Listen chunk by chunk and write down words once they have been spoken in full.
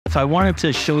So I wanted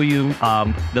to show you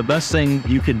the best thing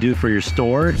you can do for your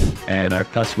store, and our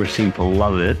customers seem to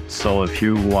love it. So if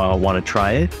you want to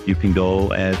try it, you can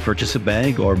go and purchase a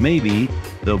bag, or maybe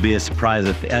there'll be a surprise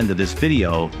at the end of this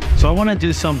video. So I want to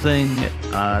do something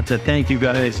to thank you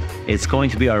guys. It's going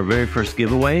to be our very first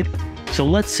giveaway. So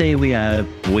let's say we have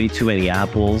way too many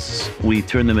apples. We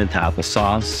turn them into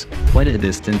applesauce quite a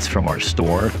distance from our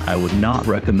store. I would not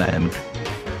recommend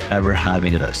ever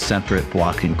having a separate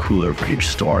walk-in cooler for your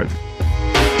store.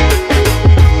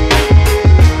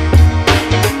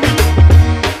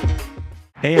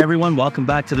 Hey everyone, welcome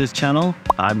back to this channel.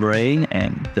 I'm Ray,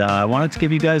 and I wanted to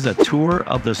give you guys a tour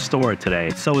of the store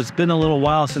today. So it's been a little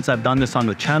while since I've done this on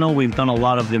the channel. We've done a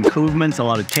lot of improvements, a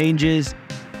lot of changes.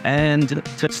 And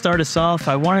to start us off,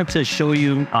 I wanted to show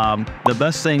you the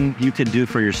best thing you can do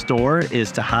for your store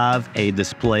is to have a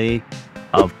display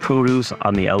of produce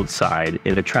on the outside.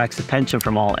 It attracts attention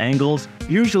from all angles.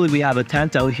 Usually we have a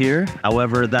tent out here.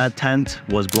 However, that tent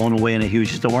was blown away in a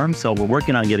huge storm, so we're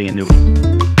working on getting a new one.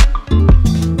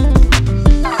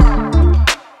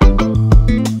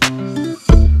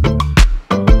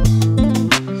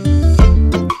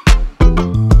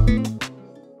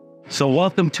 So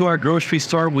welcome to our grocery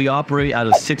store. We operate out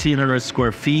of 1,600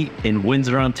 square feet in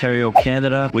Windsor, Ontario,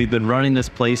 Canada. We've been running this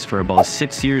place for about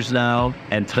 6 years now.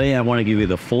 And today I want to give you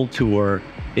the full tour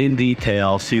in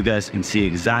detail so you guys can see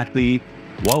exactly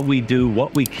what we do,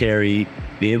 what we carry,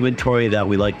 the inventory that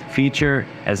we like to feature,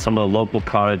 and some of the local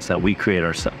products that we create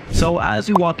ourselves. So as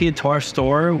you walk into our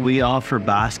store, we offer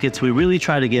baskets. We really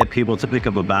try to get people to pick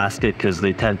up a basket because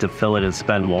they tend to fill it and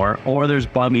spend more. Or there's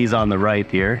buggies on the right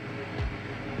here.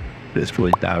 This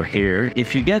foot down here.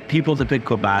 If you get people to pick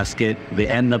a basket, they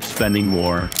end up spending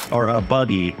more, or a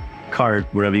buggy, cart,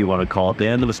 whatever you want to call it, they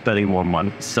end up spending more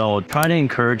money. So try to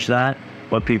encourage that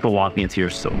when people walk into your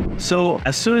store. So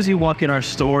as soon as you walk in our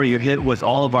store, you're hit with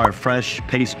all of our fresh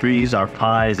pastries, our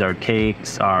pies, our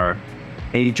cakes, our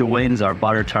angel wings, our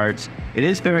butter tarts. It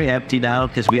is very empty now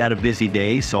because we had a busy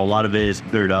day, so a lot of it is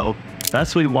cleared out.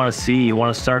 That's what you want to see. You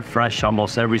want to start fresh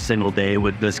almost every single day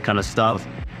with this kind of stuff,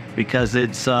 because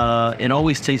it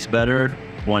always tastes better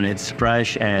when it's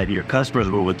fresh, and your customers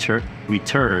will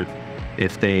return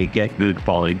if they get good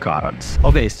quality products.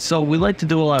 Okay, so we like to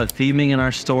do a lot of theming in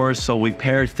our stores, so we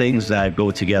pair things that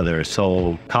go together.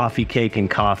 So coffee cake and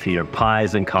coffee, or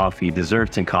pies and coffee,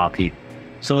 desserts and coffee.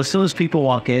 So as soon as people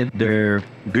walk in, they're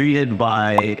greeted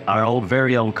by our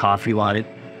very own coffee line.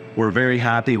 We're very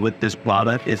happy with this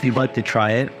product. If you'd like to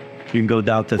try it, you can go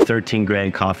down to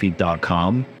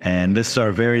 13grandcoffee.com, and this is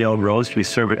our very own roast. We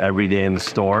serve it every day in the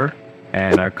store,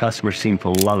 and our customers seem to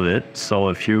love it. So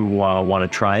if you want to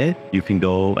try it, you can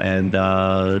go and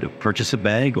purchase a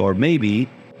bag, or maybe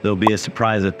there'll be a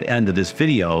surprise at the end of this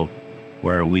video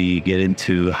where we get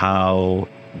into how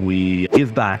we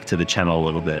give back to the channel a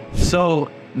little bit. So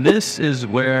this is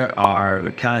where our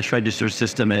cash register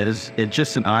system is. It's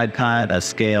just an iPad, a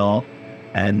scale,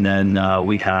 and then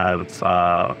we have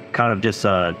kind of just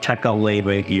a checkout lane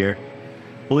right here.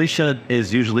 Felicia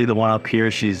is usually the one up here.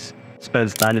 She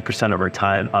spends 90% of her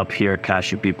time up here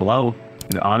cashing people out.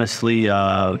 And honestly,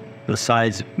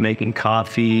 besides making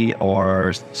coffee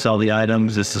or sell the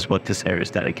items, this is what this area is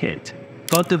dedicated to.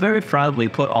 But to very proudly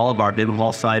put all of our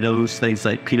impulse items, things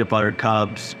like peanut butter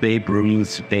cups, Babe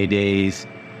Ruths, Day-Days,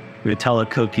 Nutella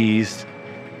cookies.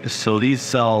 So these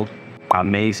sell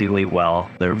amazingly well.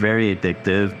 They're very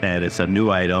addictive, and it's a new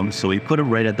item, so we put them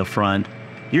right at the front.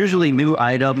 Usually new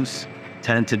items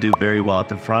tend to do very well at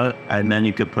the front, and then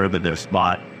you could put them in their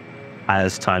spot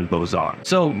as time goes on.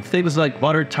 So things like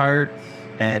butter tart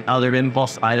and other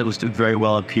impulse items do very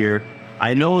well up here.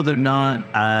 I know they're not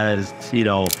as,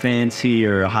 fancy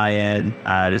or high-end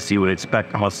as you would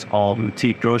expect from a small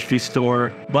boutique grocery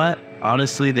store, but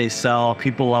honestly, they sell.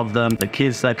 People love them. The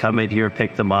kids that come in here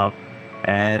pick them up,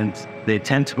 and they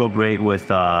tend to go great with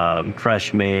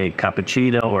fresh made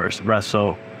cappuccino or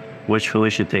espresso, which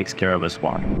Felicia takes care of as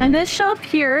well. And this shelf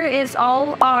here is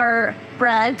all our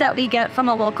bread that we get from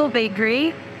a local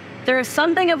bakery. There is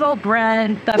something about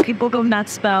bread that people go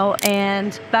nuts about,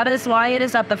 and that is why it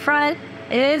is at the front.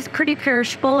 It is pretty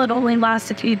perishable. It only lasts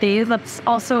a few days. That's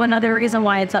also another reason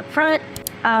why it's up front.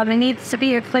 It needs to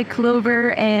be a quick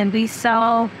mover, and we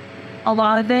sell a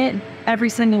lot of it every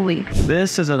single week.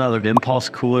 This is another impulse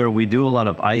cooler. We do a lot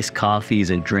of iced coffees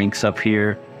and drinks up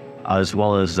here, as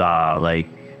well as like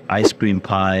ice cream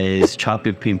pies,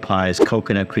 chocolate cream pies,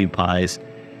 coconut cream pies.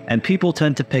 And people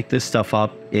tend to pick this stuff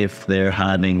up if they're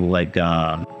having like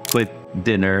a quick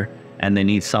dinner and they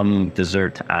need some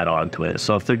dessert to add on to it.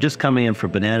 So if they're just coming in for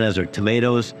bananas or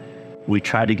tomatoes, we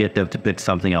try to get them to pick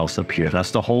something else up here.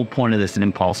 That's the whole point of this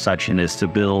impulse section, is to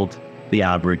build the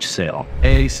average sale.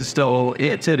 Hey, so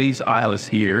into these aisles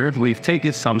here, we've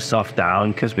taken some stuff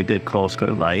down because we did close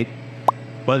good light.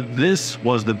 But this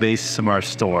was the basis of our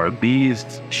store.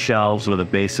 These shelves were the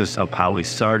basis of how we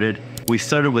started. We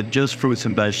started with just fruits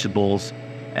and vegetables,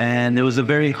 and it was a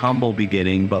very humble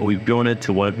beginning, but we've grown it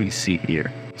to what we see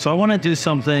here. So I want to do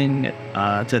something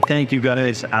to thank you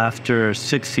guys after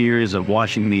 6 years of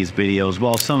watching these videos,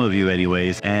 well, some of you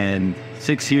anyways, and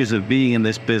 6 years of being in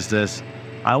this business.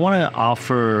 I want to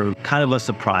offer kind of a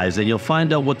surprise, and you'll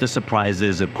find out what the surprise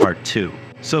is in part 2.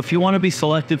 So if you want to be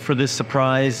selected for this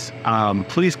surprise,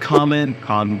 please comment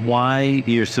on why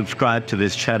you're subscribed to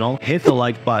this channel. Hit the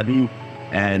like button,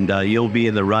 and you'll be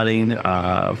in the running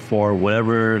for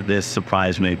whatever this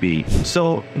surprise may be.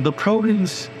 So the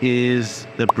produce is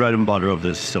the bread and butter of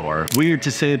this store. Weird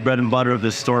to say bread and butter of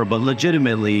this store, but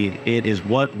legitimately it is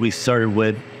what we started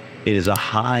with. It is a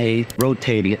high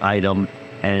rotating item,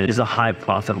 and it is a high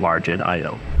profit margin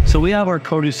item. So we have our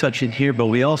produce section here, but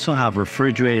we also have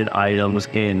refrigerated items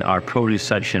in our produce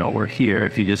section over here,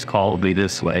 if you just call me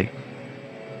this way.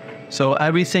 So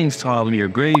everything's your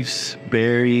grapes,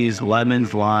 berries,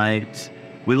 lemons, limes.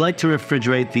 We like to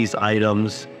refrigerate these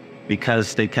items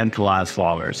because they tend to last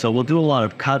longer. So we'll do a lot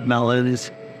of cut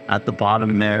melons at the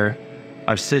bottom there.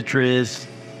 Our citrus,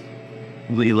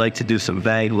 we like to do some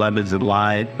vague lemons and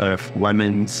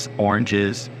lemons,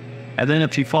 oranges. And then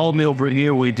if you follow me over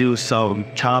here, we do some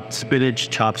chopped spinach,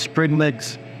 chopped spring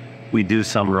mix. We do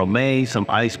some romaine, some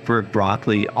iceberg,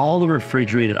 broccoli, all the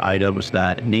refrigerated items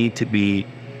that need to be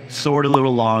stored a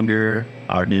little longer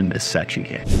are in this section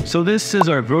here. So this is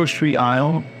our grocery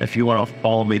aisle, if you want to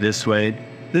follow me this way.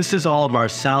 This is all of our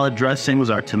salad dressings,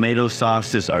 our tomato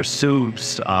sauces, our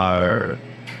soups, our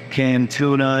canned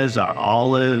tunas, our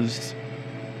olives.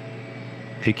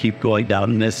 If you keep going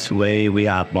down this way, we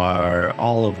have our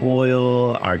olive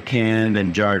oil, our canned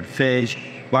and jarred fish,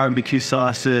 barbecue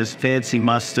sauces, fancy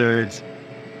mustards,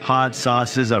 hot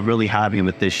sauces. I'm really happy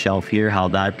with this shelf here, how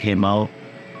that came out.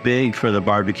 Big for the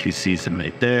barbecue season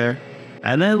right there.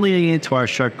 And then leading into our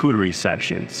charcuterie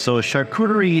section. So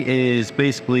charcuterie is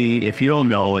basically, if you don't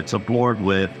know, it's a board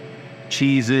with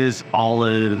cheeses,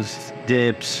 olives,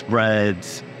 dips,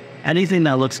 breads, anything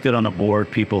that looks good on a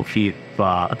board. People keep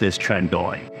this trend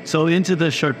going. So into the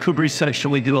charcuterie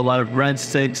section, we do a lot of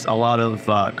breadsticks, a lot of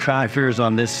crackers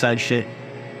on this section.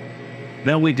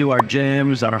 Then we do our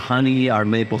jams, our honey, our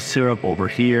maple syrup over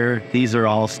here. These are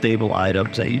all staple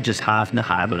items that you just have to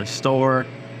have in a store.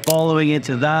 Following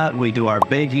into that, we do our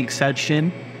baking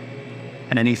section.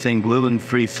 Anything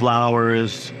gluten-free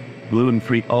flours,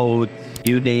 gluten-free oats,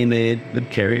 you name it, we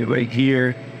carry it right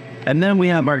here. And then we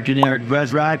have our generic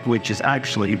bread rack, which is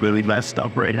actually really messed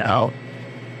up right now.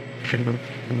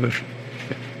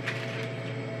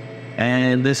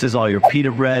 And this is all your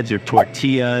pita breads, your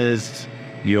tortillas,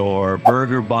 your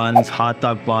burger buns, hot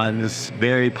dog buns,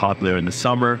 very popular in the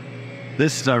summer.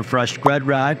 This is our fresh bread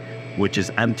rack, which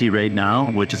is empty right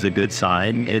now, which is a good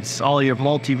sign. It's all your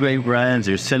multi-grain breads,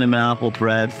 your cinnamon apple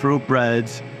bread, fruit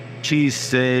breads, cheese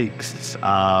sticks,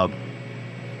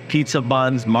 pizza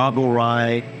buns, marble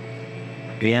rye,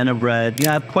 Vienna bread. You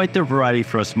have quite the variety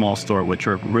for a small store, which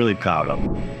we're really proud of.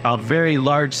 A very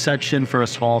large section for a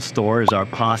small store is our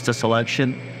pasta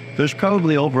selection. There's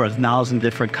probably over 1,000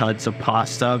 different kinds of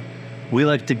pasta. We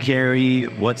like to carry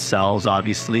what sells,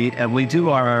 obviously, and we do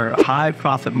our high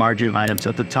profit margin items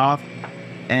at the top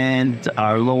and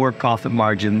our lower profit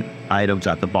margin items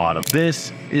at the bottom.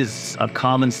 This is a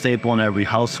common staple in every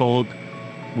household.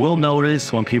 We'll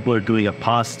notice when people are doing a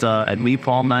pasta and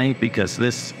meatball night, because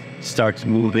this starts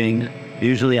moving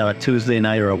usually on a Tuesday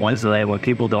night or a Wednesday night when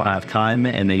people don't have time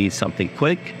and they need something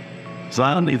quick. So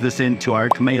I'll leave this into our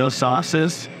tomato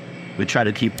sauces. We try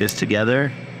to keep this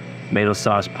together. Tomato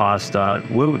sauce pasta,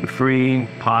 gluten-free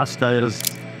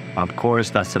pastas, of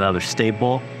course, that's another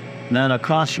staple. And then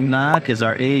across from that is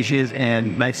our Asian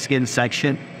and Mexican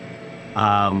section.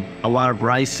 A lot of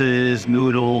rices,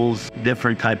 noodles,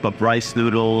 different type of rice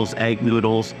noodles, egg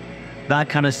noodles. That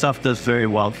kind of stuff does very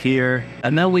well here.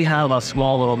 And then we have a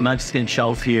small little Mexican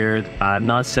shelf here. I'm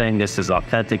not saying this is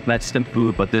authentic Mexican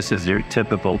food, but this is your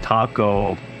typical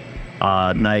taco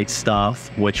night stuff,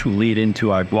 which will lead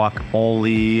into our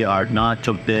guacamole, our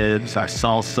nacho dips, our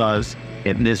salsas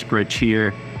in this bridge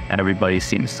here. And everybody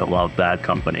seems to love that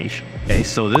combination. Okay,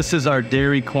 so this is our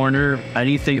dairy corner.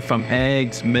 Anything from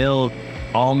eggs, milk,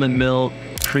 almond milk,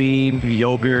 cream,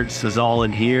 yogurts is all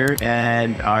in here.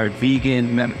 And our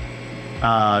vegan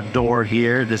door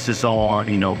here. This is all,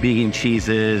 you know, vegan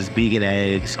cheeses, vegan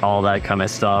eggs, all that kind of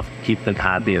stuff. Keep them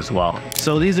happy as well.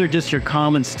 So these are just your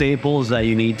common staples that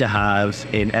you need to have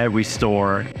in every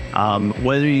store.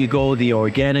 Whether you go the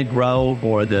organic route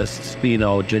or this, you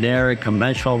know, generic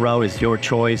conventional route is your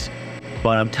choice.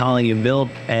 But I'm telling you, milk,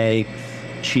 eggs,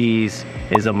 cheese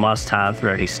is a must-have for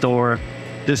any store.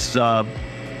 This is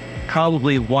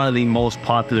probably one of the most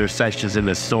popular sections in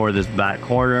the store, this back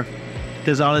corner.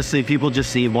 Because honestly, people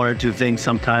just see one or two things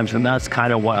sometimes, and that's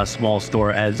kind of what a small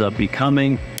store ends up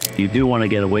becoming. You do want to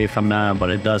get away from that, but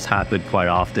it does happen quite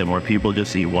often where people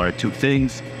just eat one or two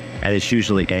things, and it's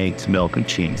usually eggs, milk, and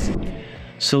cheese.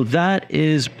 So that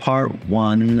is part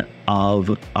one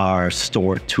of our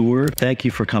store tour. Thank you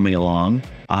for coming along.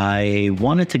 I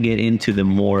wanted to get into the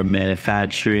more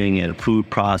manufacturing and food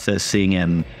processing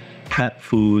and prep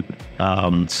food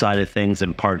side of things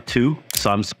in part two. So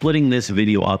I'm splitting this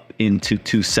video up into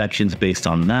two sections based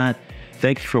on that.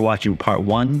 Thank you for watching part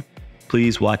one.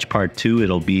 Please watch part two.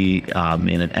 It'll be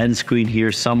in an end screen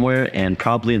here somewhere and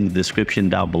probably in the description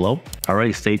down below. All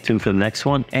right, stay tuned for the next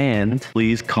one. And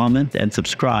please comment and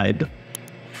subscribe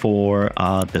for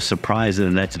the surprise in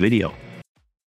the next video.